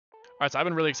Alright, so I've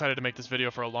been really excited to make this video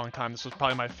for a long time. This was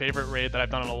probably my favorite raid that I've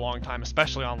done in a long time,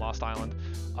 especially on Lost Island.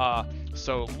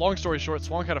 So long story short,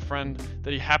 Swank had a friend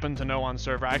that he happened to know on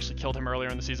server. I actually killed him earlier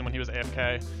in the season when he was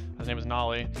AFK. His name was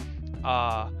Nolly.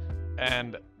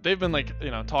 And they've been like, you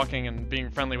know, talking and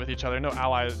being friendly with each other. No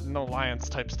allies, no alliance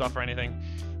type stuff or anything.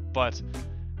 But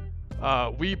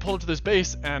we pulled up to this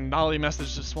base and Nolly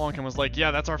messaged to Swank and was like,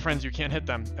 yeah, that's our friends, you can't hit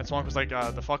them. And Swank was like,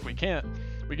 the fuck we can't.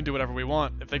 We can do whatever we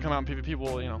want. If they come out in PvP,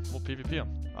 we'll PvP them.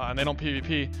 And they don't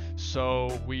PvP,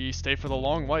 so we stay for the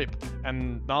long wipe.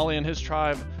 And Nolly and his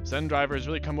tribe, Zen drivers,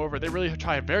 really come over. They really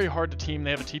try very hard to team.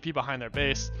 They have a TP behind their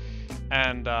base.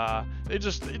 And they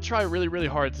try really, really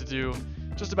hard to do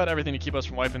just about everything to keep us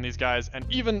from wiping these guys. And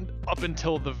even up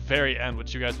until the very end,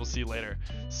 which you guys will see later.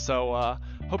 So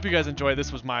hope you guys enjoy.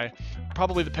 This was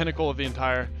probably the pinnacle of the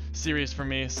entire series for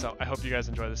me, so I hope you guys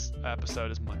enjoy this episode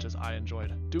as much as I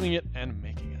enjoyed doing it and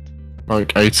making it.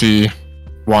 Like 81.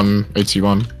 Right,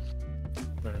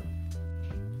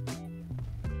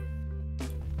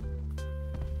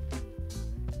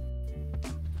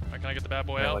 can I get the bad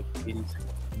boy out?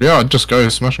 Yeah, just go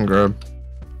smash and grab.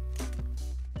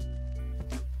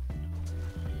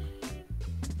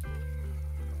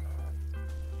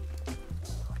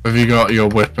 Have you got your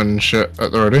whip and shit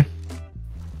at the ready?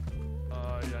 Yeah,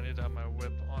 I need to have my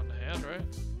whip on hand, right?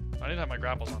 I need to have my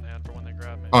grapples on hand for when they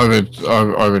grab me. I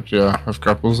would, yeah, have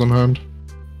grapples on hand.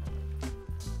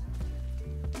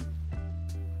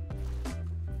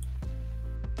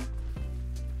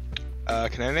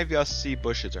 Can any of y'all see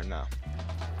bushes or no?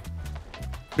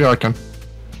 Yeah, I can.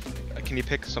 Can you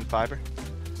pick some fiber?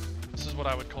 This is what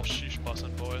I would call sheesh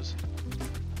bussin', boys.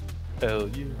 Hell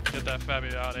yeah. Get that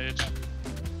Fabby out, H.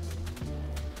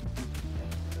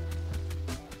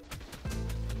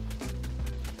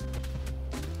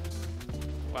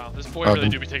 Wow, this boy really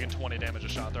do be taking 20 damage a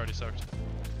shot. They're already soaked.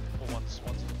 Well, one's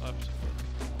left.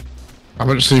 How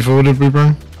much C4 did we bring?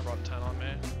 I brought 10 on me.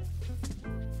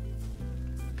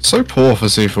 So poor for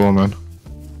C4, man.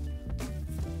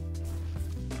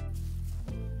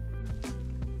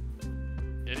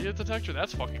 Idiot detector?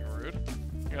 That's fucking rude.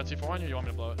 You got C4 on you? Or you want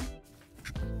me to blow it?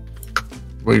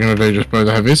 What are you gonna do? Just blow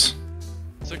the heavies?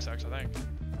 6x, I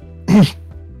think.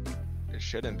 It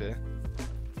shouldn't be.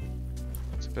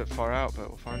 It's a bit far out, but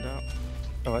we'll find out.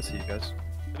 Oh, I see you guys.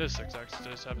 It is 6x.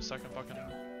 Just have a second fucking.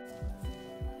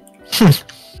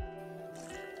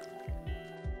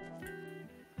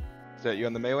 Is that you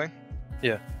on the Maywing?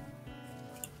 Yeah.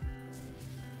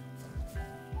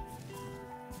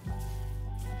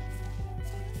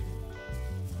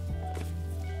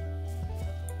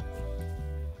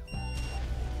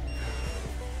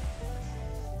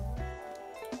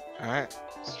 Alright,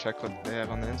 let's check what they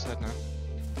have on the inside now.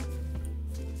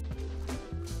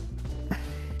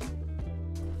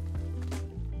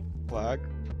 Flag.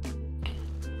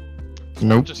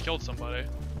 Nope. Just killed somebody.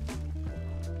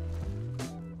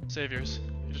 Saviors.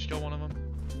 You just killed one of them.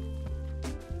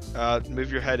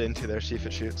 Move your head into there, see if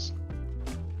it shoots.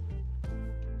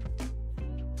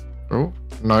 Oh,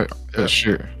 no, it's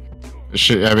shoot. It's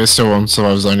shoot, yeah, but it's still on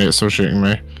survival zone, it's still shooting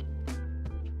me.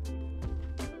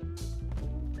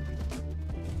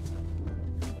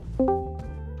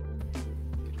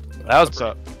 That was What's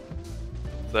up?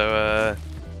 So,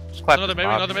 just clap. Another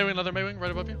Maywing, another Maywing,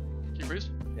 right above you. Keep freeze.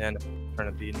 Yeah, and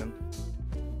trying to beat them.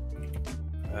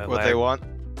 What they want?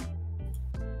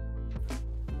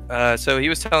 So he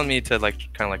was telling me to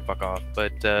like kind of like fuck off,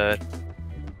 but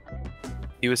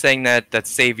he was saying that that's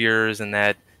saviors and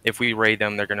that if we raid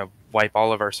them, they're gonna wipe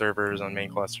all of our servers on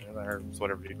main cluster or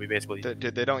whatever. We basically.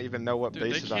 They don't even know what Dude,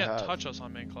 bases I they have. can't touch us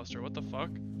on main cluster. What the fuck?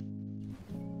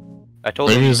 I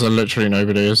told him. Babies are literally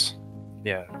nobody is.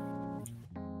 Yeah.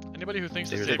 Anybody who thinks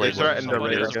There's that a Saviors wait, are wait,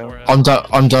 somebody wait, else wait, for it. I'm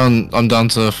down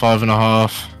to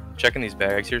 5.5. Checking these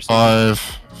bags here. 5,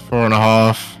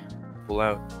 4.5. Pull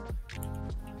out.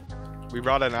 We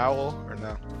brought an owl or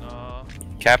no? No.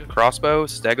 Cap crossbow,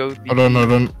 stego. Hold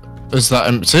on. Is that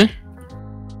empty?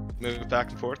 Move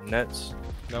back and forth. Nets.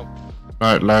 Nope.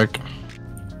 Right, lag.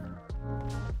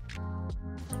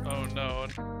 Oh no.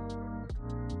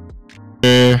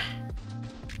 Yeah.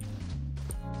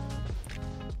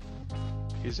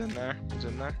 He's in there. He's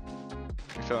in there.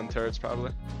 You're filling turrets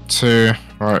probably. 2.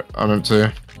 Right, I'm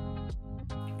empty.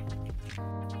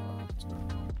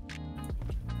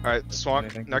 Alright, Swank,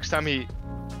 Anything? next time he...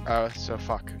 so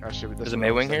fuck. Actually, There's a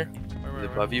Maywing here. Wait,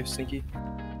 Above you, Sneaky. I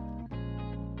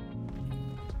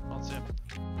don't see him.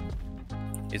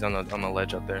 He's on the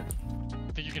ledge up there.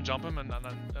 Think you can jump him and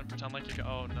pretend like you can?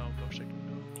 Oh no, Milkshake.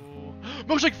 No.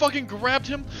 Milkshake fucking grabbed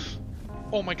him.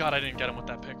 Oh my god, I didn't get him with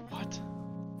that pick. What?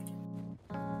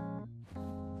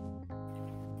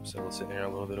 Still sitting here a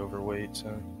little bit overweight, so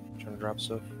I'm trying to drop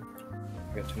stuff.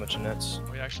 I got too much nets.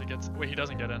 Oh, he actually gets. Wait, he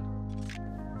doesn't get in.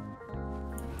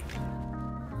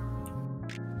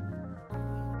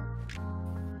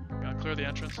 Gotta clear the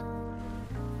entrance.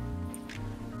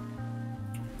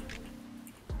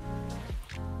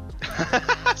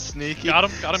 Sneaky. Got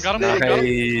him. Got him. Got him. Got him. Got him.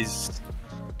 Nice.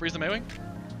 Freeze the Maywing.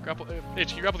 Grapple. H,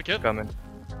 can you grapple the kid? Coming.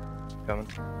 Coming.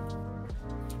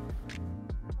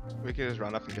 We can just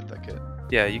run up and get that kit.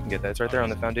 Yeah, you can get that. It's right there on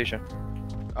the foundation.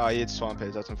 Oh, he had Swamp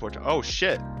Haze. That's unfortunate. Oh,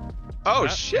 shit. Oh, Yeah.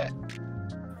 shit.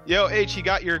 Yo, H, he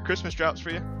got your Christmas drops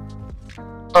for you?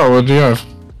 Oh, what do you have?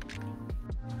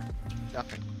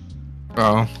 Nothing.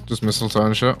 Oh, just mistletoe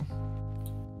and shit.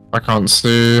 I can't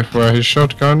see where he's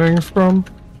shotgunning from.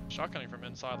 Shotgunning from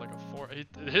inside like a 4.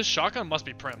 His shotgun must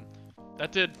be prim.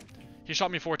 That did. He shot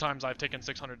me 4 times. I've taken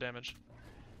 600 damage.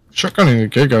 Shotgunning a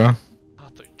Giga.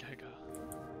 Not the Giga.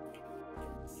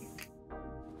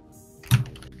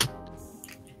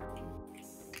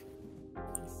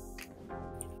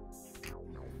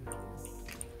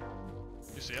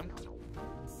 You see him?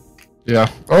 Yeah.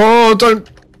 Oh, don't.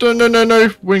 No.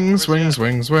 Wings, Where's he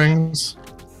wings, wings.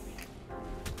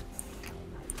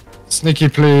 Sneaky,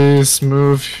 please.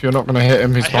 Move. You're not gonna hit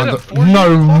him. He's I hit behind him the. for you.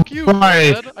 No Fuck you,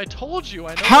 way. Red. I told you.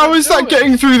 I know. How what is I'm that doing.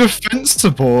 getting through the fence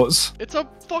supports? It's a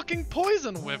fucking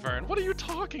poison wyvern. What are you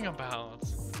talking about?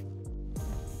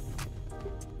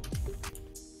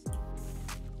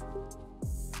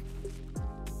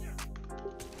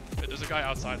 Wait, there's a guy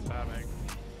outside fabbing.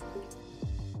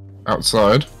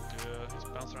 Outside. Yeah, he's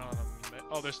bouncing around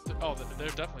on a. Oh, they're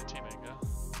definitely teaming. Yeah.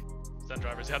 Zen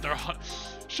drivers. Yeah, they're on.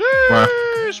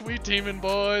 Sheesh, we teaming,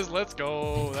 boys. Let's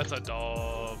go. That's a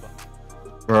dub.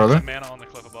 Where are There's they? a mana on the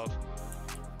cliff above.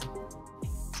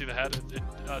 See the head?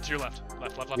 To your left.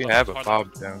 Left. We left, have a hard fob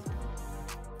left. down.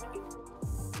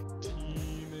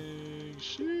 Teaming.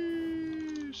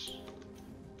 Sheesh.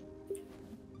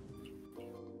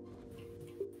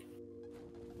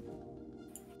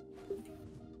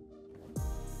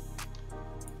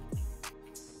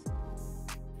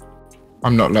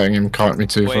 I'm not letting him kite me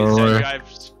too Wait, far is that away. guy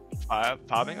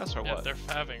popping us or Yeah, what? they're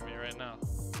fabbing me right now.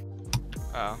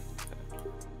 Oh.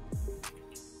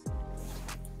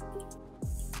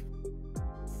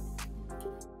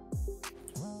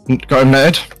 Got him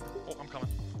netted. Oh, I'm coming.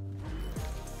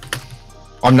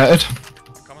 I'm netted.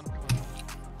 I'm coming.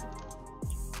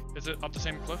 Is it up the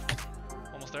same cliff?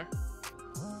 Almost there?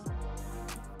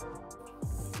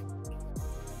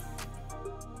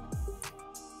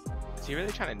 Is he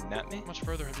really trying to net me? How much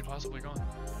further have you possibly gone?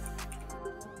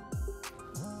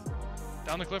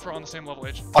 Down the cliff or on the same level,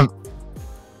 H?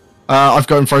 I've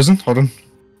got him frozen. Hold on.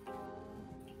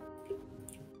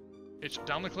 H,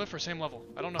 down the cliff or same level?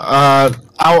 I don't know.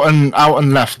 Out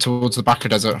and left towards the back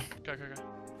of desert. Okay.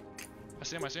 I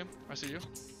see him. I see you.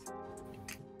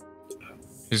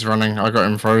 He's running. I got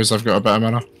him froze. I've got a better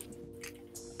mana.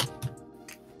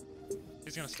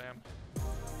 He's gonna stay him.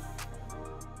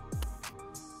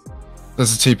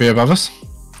 There's a TP above us.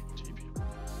 TP.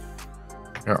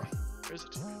 Yeah. Where's the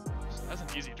TP? That's an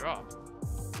easy drop.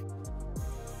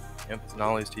 Yep, it's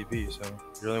Nolly's TP, so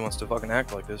he really wants to fucking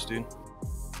act like this, dude.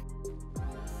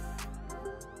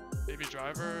 Baby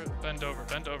driver, bend over.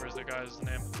 Bend over is the guy's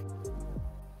name.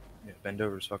 Yeah, bend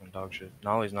over's fucking dog shit.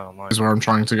 Nolly's not online. Is where I'm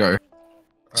trying to go.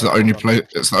 It's the only place.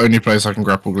 It's the only place I can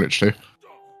grapple glitch to.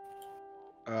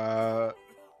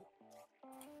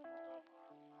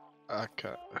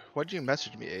 Okay. What'd you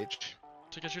message me, H?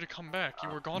 To get you to come back. You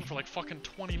were gone for like fucking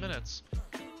 20 minutes.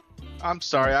 I'm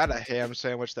sorry, I had a ham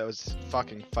sandwich that was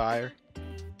fucking fire.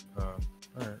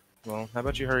 Alright. Well, how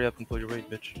about you hurry up and pull your weight,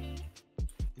 bitch?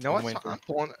 You know I'm what? waiting for I'm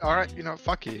pulling. Alright, you know,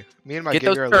 fuck you. Me and my Get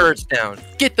those Giga are turrets down!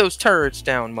 Get those turrets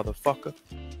down, motherfucker!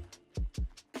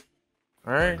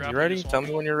 Alright, you Grapple ready? this Tell one.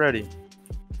 me when you're ready.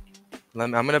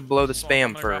 I'm gonna blow the So I'm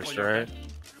spam gonna grapple first, you, alright? okay?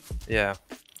 Yeah.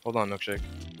 Hold on, milkshake.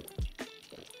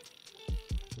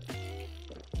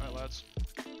 Alright, lads.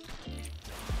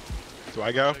 Do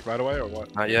I go right away or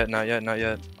what? Not yet, not yet, not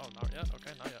yet. Oh, not yet?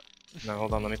 Okay, not yet. No,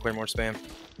 hold on, let me clear more spam.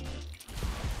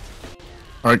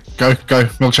 Alright, go.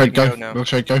 Milkshake, go. Go now.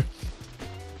 Milkshake, go.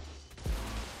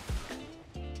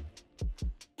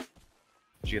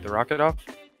 Did you get the rocket off?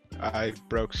 I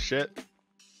broke shit.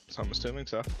 So I'm assuming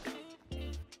so.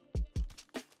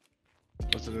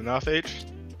 Was it enough, H?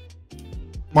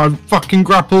 My fucking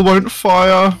grapple won't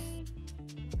fire.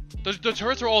 The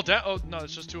turrets are all down. Oh, no,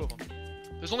 it's just 2 of them.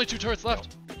 There's only 2 turrets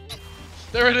left.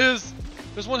 There it is.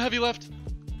 There's 1 heavy left.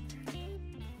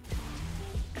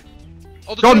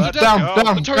 Oh, the Gone, turrets are down.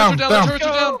 down, The turrets down, are down. down. The turrets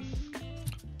are down.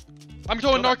 I'm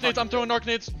throwing Kill that narc nades. I'm throwing narc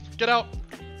nades. Get out.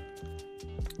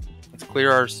 Let's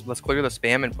clear the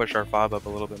spam and push our fob up a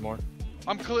little bit more.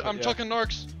 I'm chucking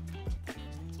narcs.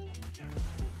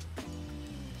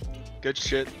 Good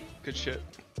shit. Good shit.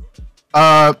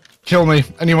 Kill me.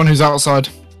 Anyone who's outside.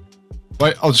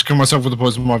 Wait, I'll just kill myself with the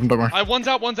poison weapon, don't worry. One's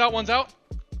out.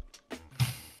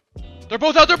 They're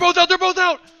both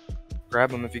out.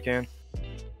 Grab them if you can.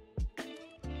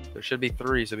 There should be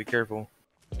 3, so be careful.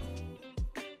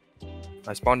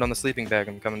 I spawned on the sleeping bag.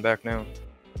 I'm coming back now.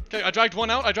 Okay, I dragged one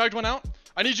out.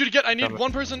 I need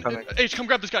one person. Coming. H, come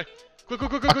grab this guy. Quick.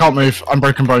 I can't move. I'm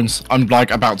broken bones. I'm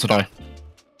like about to die.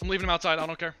 I'm leaving him outside. I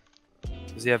don't care.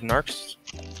 Does he have narcs?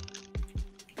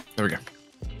 There we go.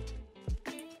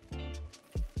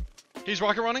 He's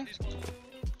rocket running.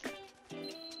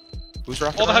 Who's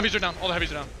rocket? All the heavies are down.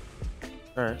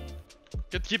 Alright.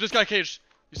 Keep this guy caged.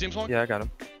 You see him, Swan? Yeah, I got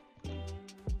him.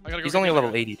 I gotta go. He's get only the level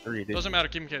other guy. 83, dude. Doesn't matter.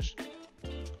 Keep him caged.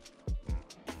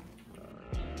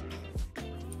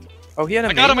 Oh, he had a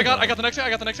I got him. main I one. got the next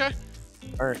guy.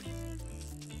 Alright.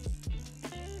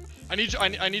 I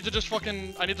need to just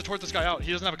fucking. I need to torch this guy out.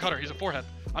 He doesn't have a cutter. He's a forehead.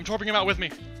 I'm torping him out with me.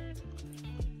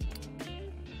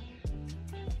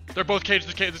 They're both caged.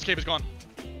 This cave is gone.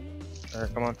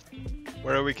 Alright, come on.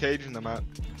 Where are we caging them at?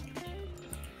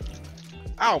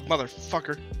 Ow,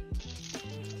 motherfucker.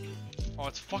 Oh,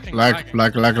 it's fucking Lag.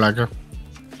 lagging.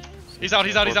 He's out.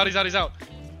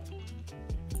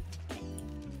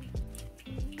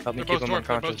 Help me They're keep both him torped.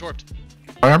 unconscious.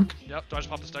 I am. Yep. Do I just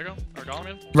pop the stego? Or golem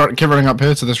in? Right, keep running up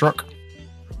here to this rock.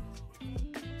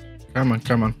 Come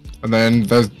on. And then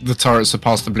the turrets are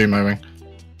past the blue moving.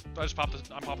 Do I just pop this?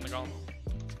 I'm popping the golem.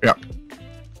 Yep.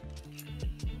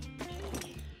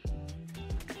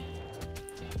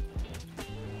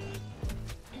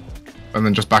 And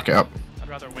then just back it up. I'd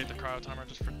rather wait the cryo timer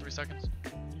just for 3 seconds.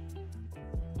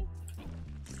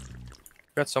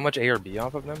 Got so much A or B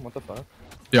off of them? What the fuck?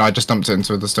 Yeah, I just dumped it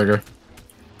into the stego.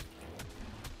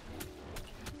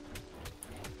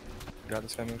 Got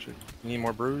this guy, make sure. You need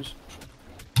more brews?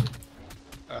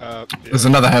 Yeah. There's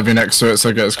another heavy next to it,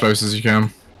 so get as close as you can.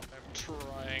 I'm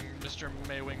trying. Mr.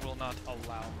 Maywing will not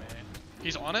allow me.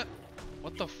 He's on it?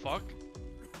 What the fuck?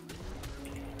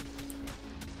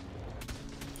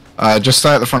 Just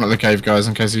stay at the front of the cave, guys,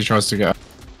 in case he tries to get out.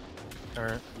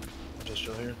 Alright. Just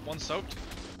chill here. One soaked.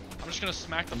 I'm just gonna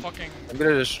smack the fucking. I'm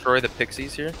gonna destroy the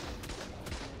pixies here.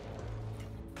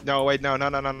 No, wait, no.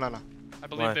 I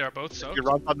believe Why? they are both If soaked. you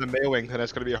run on the Maywing, then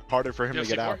it's gonna be harder for him You to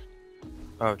have get out. C4?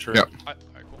 Oh, true. Yep. Alright,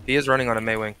 cool. He is running on a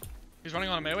Maywing. He's running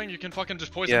on a Maywing. You can fucking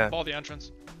just poison Yeah. ball the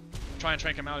entrance. Try and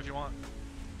trank him out if you want.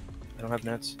 I don't have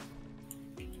nets.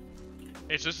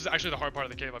 H, this is actually the hard part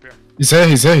of the cave up here. He's here.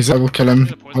 I will kill him.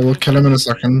 I will kill him in a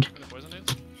second. Where the poison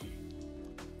is?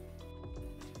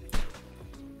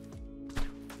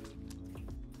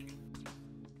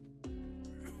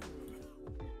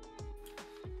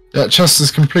 Yeah, chest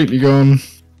is completely gone. Need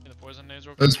the poison nades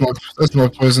real quick. There's my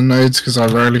poison nades because I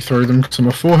rarely throw them to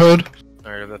my forehead.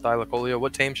 Alright, the Thylacoleo.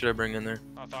 What tame should I bring in there?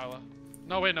 Oh, Thyla.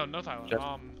 No, wait, no Thyla. Jeff.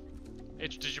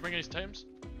 H, did you bring any tames?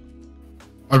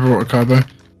 I brought a carbo. Okay.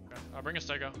 I'll bring a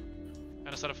stego.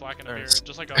 And a set of flak and a beer. Alright.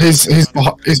 Just like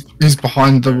He's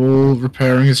behind the wall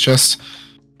repairing his chest.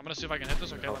 I'm gonna see if I can hit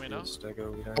this. Okay, let me know.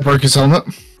 Stego we have. I broke his helmet.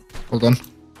 Hold on.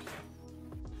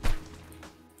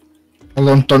 Hold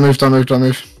on. Don't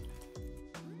move.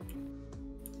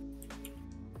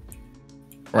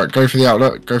 Right, go for the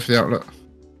outlet.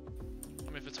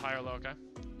 Let me if it's high or low, okay?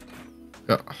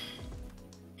 Yeah.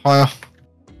 Higher.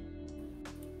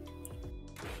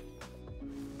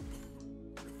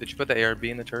 Did you put the ARB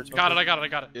in the turrets? Got it. I got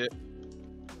it. Yeah.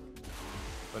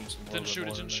 It didn't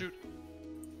shoot.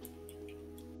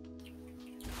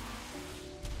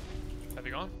 Have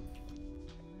you gone?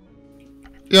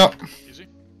 Yep. Easy.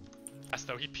 Yes,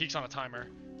 though, he peaks on a timer.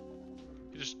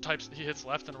 He hits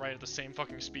left and right at the same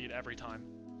fucking speed every time.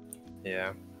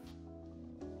 Yeah.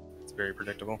 It's very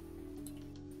predictable.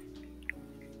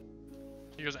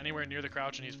 He goes anywhere near the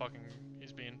crouch and he's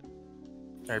being.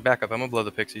 Alright, back up. I'm gonna blow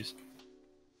the pixies.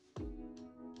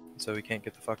 So we can't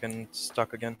get the fucking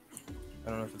stuck again. I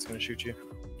don't know if it's gonna shoot you.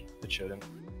 It shouldn't.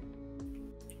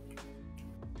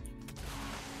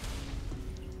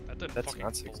 That did That's fucking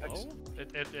not 6x. blow?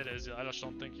 It is. I just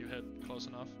don't think you hit close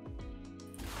enough.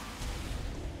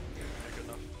 Yeah, good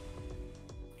enough.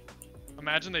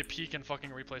 Imagine they peek and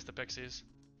fucking replace the pixies.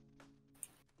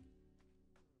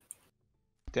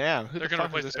 Damn, who They're the gonna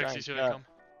fuck is replace the this pixies. guy? Here they come.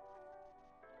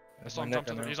 I That's saw my him neck jump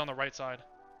to right the. now. He's on the right side.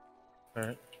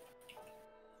 Alright.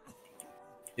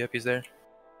 Yep, he's there.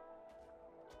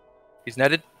 He's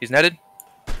netted.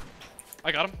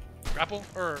 I got him. Grapple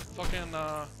or fucking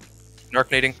Narc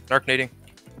nading.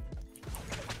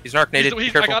 He's narc naded. Be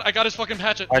careful. I got his fucking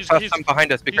hatchet. I saw some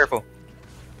behind us. Be careful.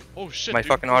 Oh shit. My dude.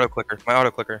 fucking auto clicker. My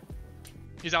auto clicker.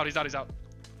 He's out.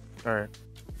 Alright.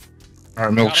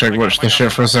 Alright, Milkshake, watch this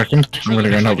shit for a second. I'm gonna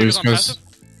go and help these guys.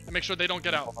 And make sure they don't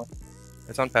get out.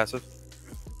 It's on passive.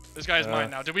 This guy is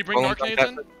mine now. Did we bring Golem's narc on nades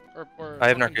in? passive. Or I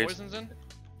have fucking narc nades. poisons in?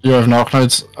 You have knock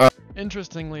nodes.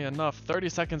 Interestingly enough, 30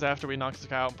 seconds after we knocked this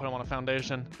guy out and put him on a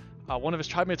foundation, one of his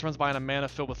tribe mates runs by in a mana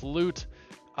filled with loot,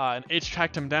 and H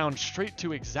tracked him down straight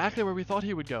to exactly where we thought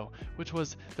he would go, which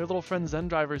was their little friend Zen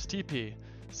Driver's TP.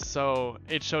 So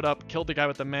H showed up, killed the guy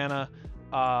with the mana,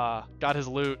 got his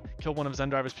loot, killed one of Zen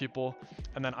Driver's people,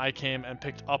 and then I came and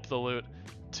picked up the loot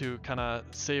to kind of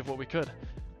save what we could,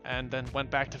 and then went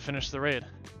back to finish the raid.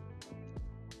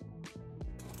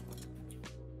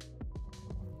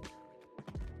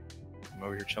 I'm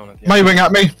over here chilling at the Maywing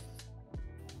at me.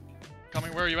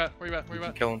 Coming, where are you at?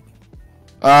 Kill him.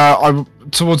 I'm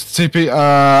towards the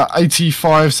TP,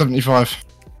 85, 75.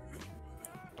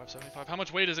 575. How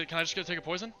much weight is it? Can I just go take a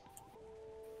poison?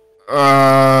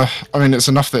 I mean, it's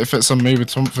enough that it fits on me with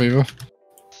Swamp Fever.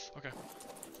 Okay.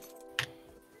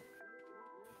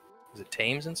 Is it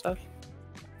tames and stuff?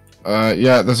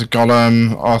 Yeah, there's a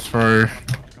Golem, Arthro,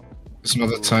 some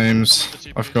other tames.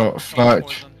 I've got Flak.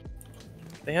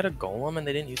 They had a golem and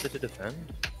they didn't use it to defend?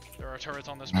 There are turrets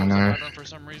on this I poison know. labyrinth for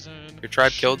some reason. Your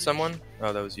tribe killed someone?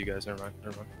 Oh, that was you guys. Never mind.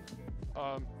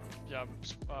 Yeah,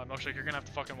 Milkshake, you're gonna have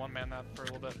to fucking one-man that for a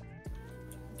little bit.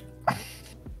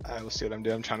 Alright, we'll see what I'm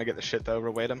doing. I'm trying to get the shit to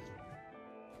overweight him.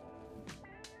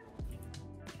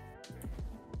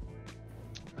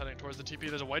 Heading towards the TP.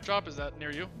 There's a white drop. Is that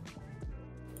near you?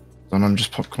 Then I'm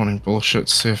just popcorning bullshit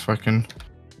to see if I can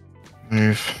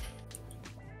move.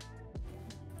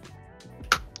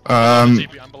 I'm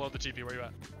below the TP. Where you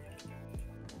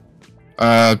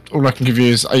at? All I can give you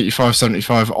is 85,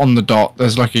 75 on the dot.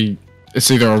 There's like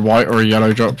it's either a white or a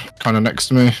yellow drop kind of next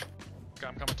to me. Okay,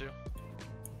 I'm coming to you.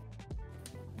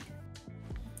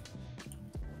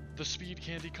 The speed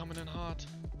candy coming in hot.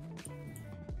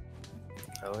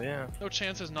 Hell yeah. No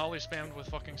chances Nolly spammed with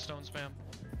fucking stone spam.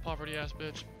 Poverty ass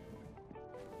bitch.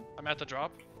 I'm at the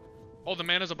drop. Oh, the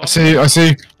man is above. I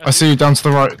see you down to the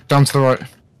right,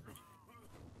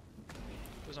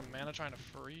 There's a mana trying to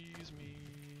freeze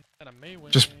me. And a Maywing.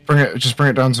 Just bring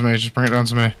it down to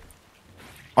me,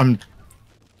 I'm,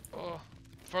 Oh,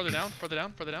 further down.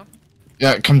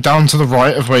 yeah, come down to the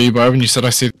right of where you were when you said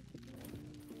I see.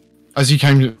 As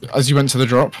you went to the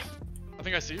drop, I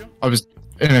think I see you. I was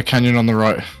in a canyon on the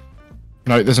right.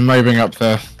 No, there's a Maybing up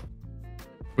there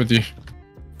with you.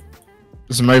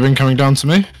 There's a Maybing coming down to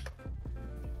me.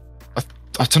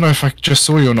 I don't know if I just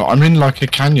saw you or not. I'm in like a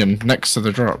canyon next to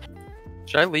the drop.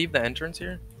 Should I leave the entrance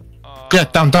here? Yeah,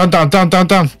 down. Turn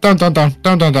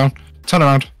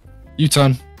around.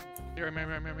 U-turn. Here.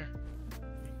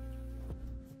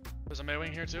 There's a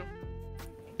Maywing here too.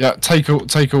 Yeah, take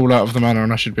all out of the mana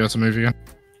and I should be able to move again.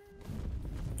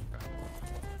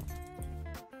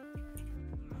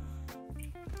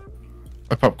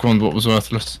 I popcorned what was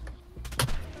worthless.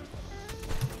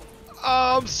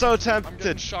 Oh, I'm so I'm getting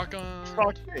tempted. shotgun.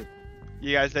 Fuck me.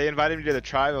 You guys, they invited me to the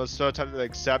tribe. I was so tempted to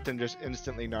accept and just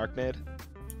instantly narc nade.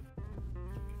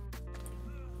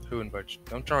 Who invites you?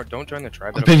 Don't join the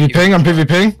tribe. I'm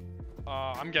PvPing.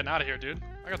 I'm getting out of here, dude.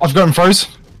 I've got him froze.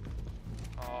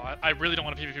 I really don't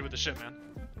want to PvP with this shit, man.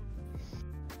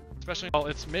 Especially, well,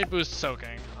 it's May Boost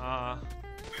soaking.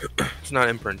 It's not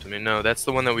imprint to me. No, that's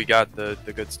the one that we got the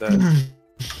good stats.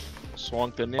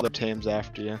 Swank the other tames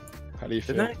after you. How do you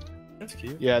feel? Didn't I? That's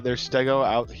cute. Yeah, there's Stego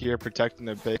out here protecting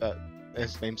their base.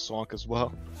 His name's Swank as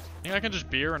well. Think I can just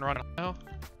beer and run it now?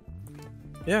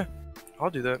 Yeah, I'll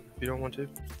do that if you don't want to.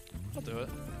 I'll do it.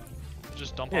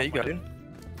 Just dump Yeah, off you my got it.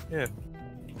 Yeah.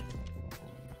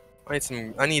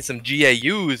 I need some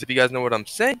GAUs if you guys know what I'm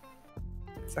saying.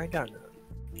 'Cause I got none.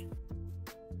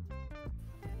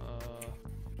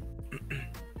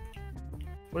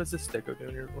 What is this Stego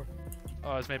doing here for?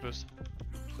 Oh, it's May Boost.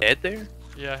 Dead there?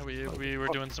 Yeah, we were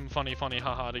doing some funny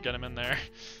haha to get him in there.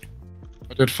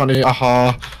 I did funny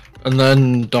aha, and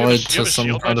then You died have a to some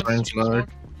shield kind of by range chance, low. Smoke?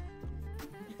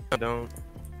 I don't.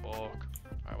 Fuck.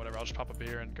 Alright, whatever. I'll just pop a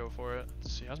beer and go for it.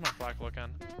 Let's see, how's my flak looking?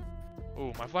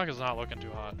 Ooh, my flak is not looking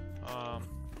too hot. I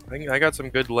think I got some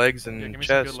good legs and Yeah, give me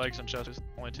chest. some good legs and chest. Those are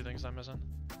the only two things I'm missing.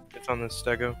 It's on this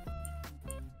Stego.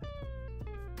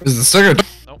 Is the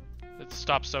Stego? It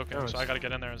stopped soaking, Oh, so I gotta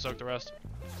get in there and soak the rest.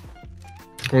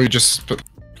 Or you just put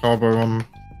carbo on.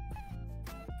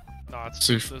 No, it's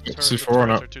C- the C4 or turrets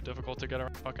not? are too difficult to get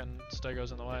around. Fucking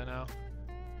Stego's in the way now.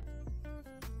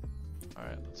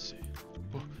 Alright, let's see.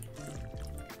 Ooh.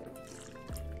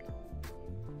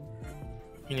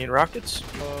 You need rockets?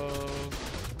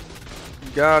 You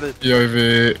got it.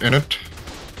 POV in it.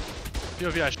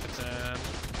 POV I should and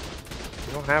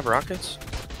You don't have rockets?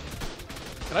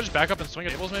 can I just back up and swing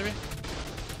at tables maybe?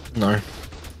 No.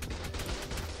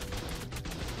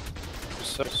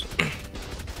 So, Am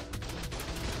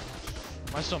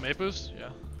I still mate boost? Yeah.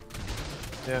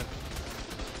 yeah.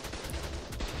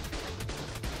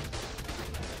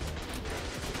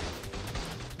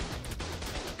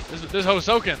 This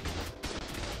Hosoken.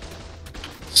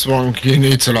 Swank, you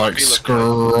need to like Relook.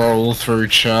 scroll through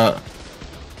chat.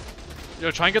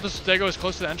 Yo, try and get the Stego as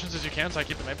close to the entrance as you can so I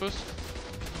keep the mate boost.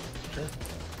 Sure.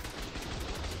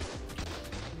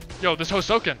 Yo, this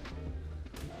Hosoken.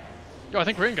 Yo, I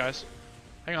think we're in, guys.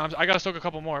 Hang on, I gotta soak a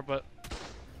couple more, but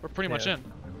we're pretty much Yeah. in.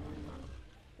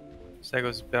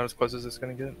 Stego's about as close as it's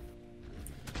gonna get.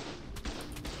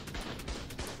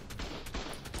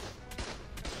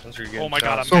 Those are good Oh my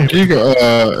God, shots. I'm Swank,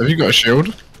 have you got a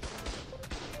shield?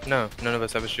 No, none of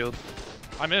us have a shield.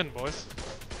 I'm in, boys.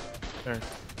 Alright.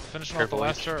 Finishing off Careful, the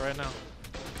last Leech. turret right now.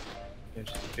 Yeah,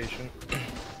 just be patient.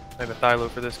 I have a Thylo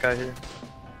for this guy here.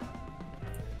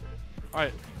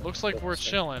 Alright, looks like we're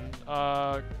chilling.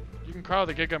 You can crowd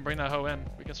the Giga and bring that hoe in.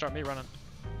 We can start meat running.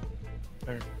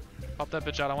 Alright. Pop that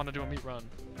bitch out, I want to do a meat run.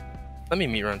 Let me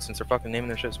meat run since they're fucking naming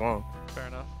their shit Swamp. Fair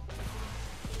enough.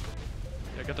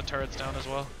 Yeah, get the turrets down as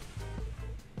well.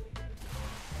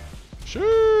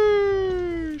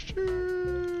 Sheesh,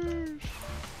 sheesh.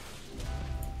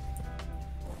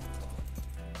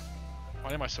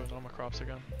 Why am I sowing on my crops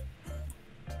again?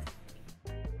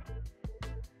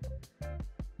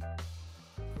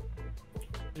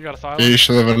 You got a Thylo? You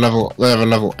should have a level. They have a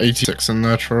level 86 in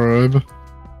their tribe.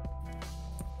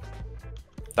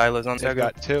 Thylo's on They've Stego.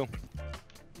 got 2.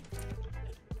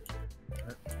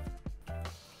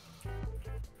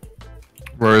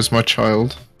 Where is my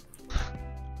child?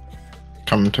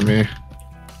 Come to me.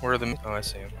 Where are the? Oh, I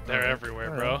see him. They're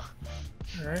everywhere, bro.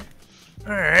 Alright.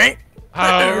 Alright.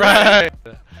 Alright!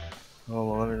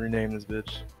 Hold on, let me rename this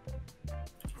bitch.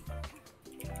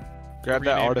 Grab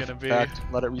that Rename gonna be- artifact,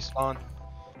 let it respawn.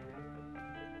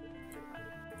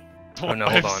 Oh, no,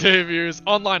 hold on. Saviors.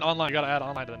 Online, you gotta add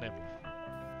online to the name.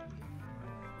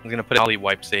 I'm gonna put Ollie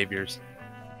wipe saviors.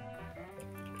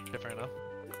 Okay, fair enough.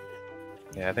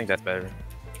 Yeah, I think that's better.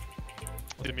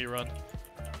 Did me run.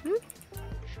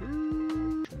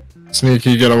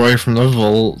 Sneaky, get away from the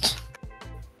vault.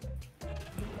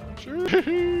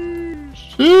 Sheesh.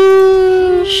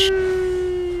 Sheesh.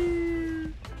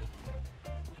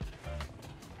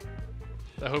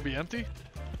 That hoe be empty?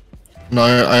 No,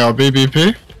 ARB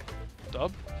BP.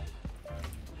 Dub?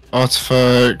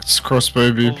 Artifacts,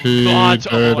 crossbow BP, Lots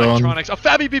of bird on. electronics. A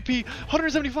Fabi BP!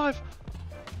 175!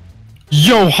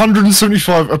 Yo,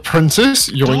 175 apprentice.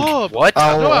 Yoink. Dub! What?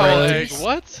 Ow. No, Outrage. like,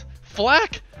 what?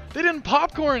 Flak? They didn't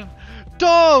popcorn!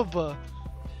 Dub!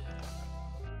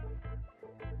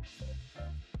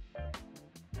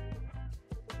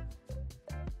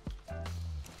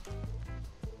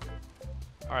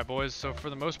 Alright, boys, so for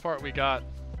the most part, we got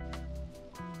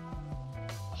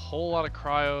a whole lot of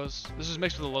cryos. This is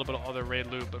mixed with a little bit of other raid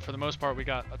loot, but for the most part, we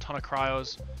got a ton of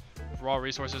cryos, raw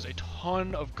resources, a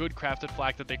ton of good crafted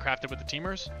flak that they crafted with the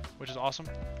teamers, which is awesome.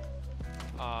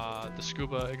 The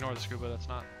scuba, ignore the scuba, that's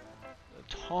not. A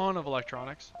ton of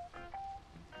electronics.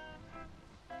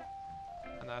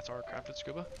 And that's our crafted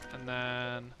scuba. And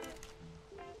then,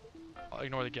 I'll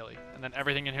ignore the ghillie. And then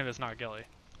everything in here that's not ghillie.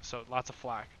 So lots of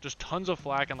flak, just tons of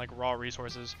flak and like raw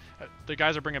resources. The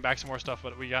guys are bringing back some more stuff,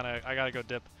 but I gotta go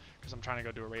dip because I'm trying to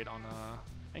go do a raid on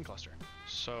Main Cluster.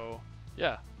 So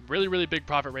yeah, really big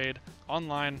profit raid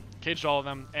online, caged all of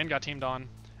them and got teamed on,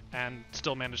 and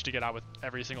still managed to get out with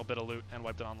every single bit of loot and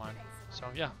wiped it online. So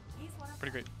yeah,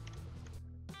 pretty great.